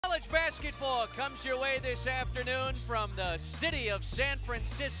College basketball comes your way this afternoon from the city of San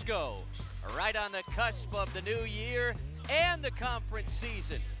Francisco, right on the cusp of the new year and the conference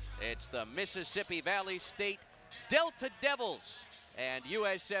season. It's the Mississippi Valley State Delta Devils and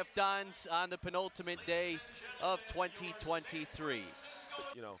USF Dons on the penultimate day of 2023.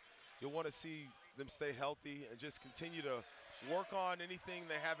 You know, you'll want to see them stay healthy and just continue to work on anything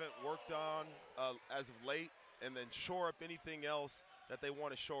they haven't worked on as of late, and then shore up anything else that they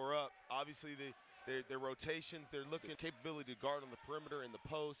want to shore up. Obviously, their rotations, they're looking at capability to guard on the perimeter, in the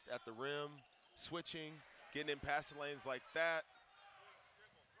post, at the rim, switching, getting in passing lanes like that.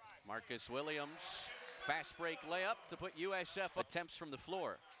 Marcus Williams, fast break layup to put USF attempts from the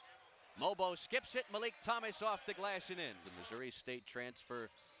floor. Mobo skips it, Malik Thomas off the glass and in. The Missouri State transfer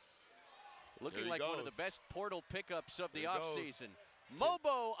looking like one of the best portal pickups of the offseason.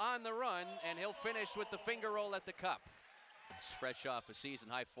 Mobo on the run, and he'll finish with the finger roll at the cup. It's fresh off a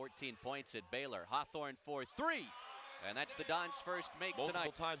season-high 14 points at Baylor. Hawthorne for three, and that's the Dons' first make tonight.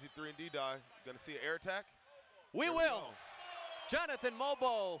 Multiple times he 3-and-D die. Going to see an air attack? We will. Jonathan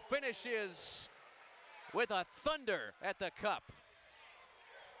Mobo finishes with a thunder at the cup.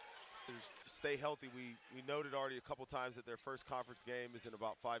 Stay healthy. We noted already a couple times that their first conference game is in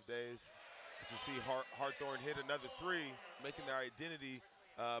about 5 days. As you see, Hawthorne hit another three, making their identity,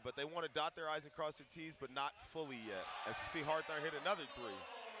 but they want to dot their I's and cross their T's, but not fully yet. As we see, Hawthorne hit another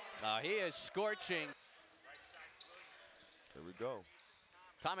three. He is scorching. There we go.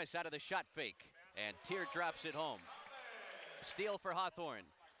 Thomas out of the shot fake, and teardrops it home. Steal for Hawthorne.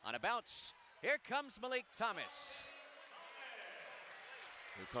 On a bounce, here comes Malik Thomas.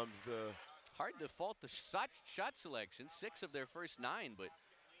 Here comes the... Hard to fault the shot selection. 6 of their first 9, but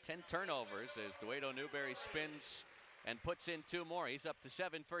 10 turnovers as Duedo Newberry spins and puts in 2 more. He's up to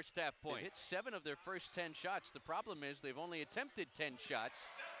 7 first half points. They hit 7 of their first 10 shots. The problem is they've only attempted 10 shots.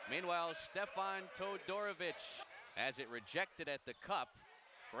 Meanwhile, Stefan Todorovic has it rejected at the cup,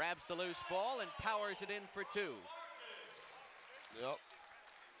 grabs the loose ball and powers it in for 2. Yep.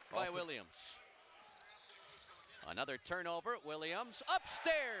 By Williams. Another turnover. Williams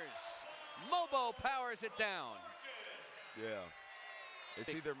upstairs. Mobo powers it down. Yeah.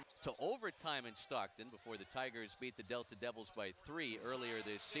 It's either to overtime in Stockton before the Tigers beat the Delta Devils by 3 earlier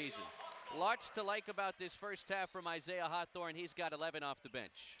this season. Lots to like about this first half from Isaiah Hawthorne. He's got 11 off the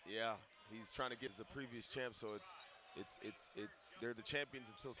bench. Yeah, he's trying to get the previous champ, so they're the champions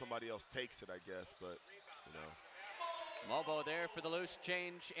until somebody else takes it, I guess. But you know, Mobo there for the loose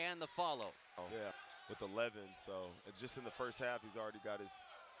change and the follow. Oh, yeah, with 11. So just in the first half, he's already got his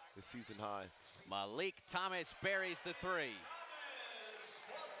season high. Malik Thomas buries the 3.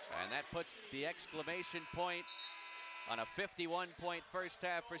 And that puts the exclamation point on a 51-point first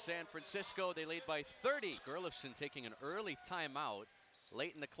half for San Francisco. They lead by 30. Gerlifson taking an early timeout.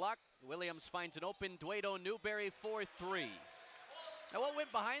 Late in the clock, Williams finds an open Duedo Newberry for 3. Now, what went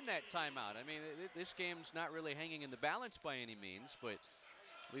behind that timeout? I mean, this game's not really hanging in the balance by any means, but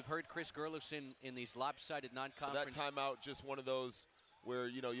we've heard Chris Gerlifson in these lopsided non-conference. That timeout, just one of those where,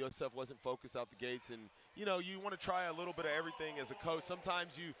 you know, USF wasn't focused out the gates, and, you know, you want to try a little bit of everything as a coach.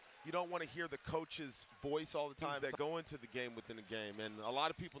 Sometimes you don't want to hear the coach's voice all the time that go into the game within a game. And a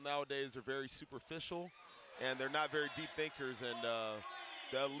lot of people nowadays are very superficial, and they're not very deep thinkers, and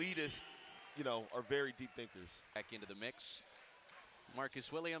the elitists, you know, are very deep thinkers. Back into the mix.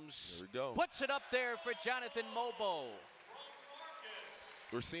 Marcus Williams there we go. Puts it up there for Jonathan Mobo.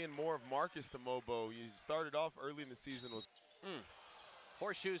 We're seeing more of Marcus to Mobo. You started off early in the season with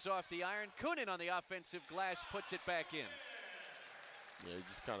Horseshoes off the iron. Coonan on the offensive glass puts it back in. Yeah, he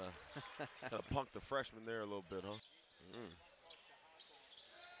just kind of punked the freshman there a little bit, huh?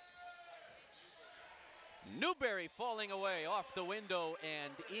 Newberry falling away off the window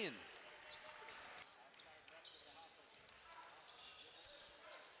and in.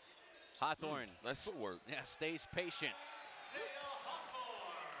 Hawthorne. Nice footwork. Yeah, stays patient.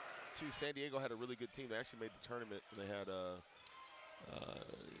 San Diego had a really good team. They actually made the tournament. They had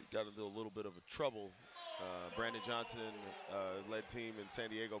got into a little bit of a trouble. Brandon Johnson led team in San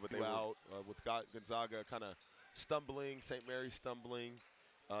Diego, but they were out with Gonzaga kind of stumbling, St. Mary's stumbling.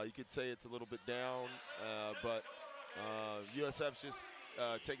 You could say it's a little bit down, but USF's just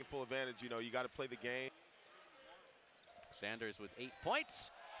taking full advantage. You know, you got to play the game. Sanders with 8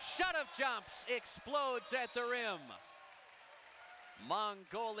 points. Shot of jumps, explodes at the rim.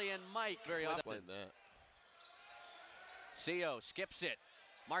 Mongolian Mike very often. That. Seo skips it.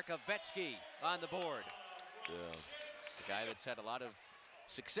 Markovetsky on the board. Yeah. The guy that's had a lot of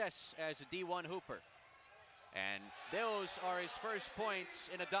success as a D1 hooper. And those are his first points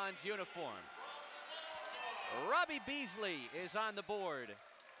in a Dons uniform. Robbie Beasley is on the board.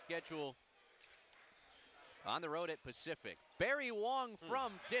 schedule on the road at Pacific. Barry Wong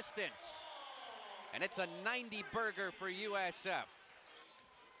from distance. And it's a 90 burger for USF.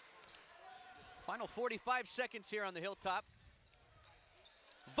 Final 45 seconds here on the Hilltop.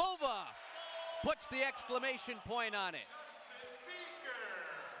 Vova puts the exclamation point on it.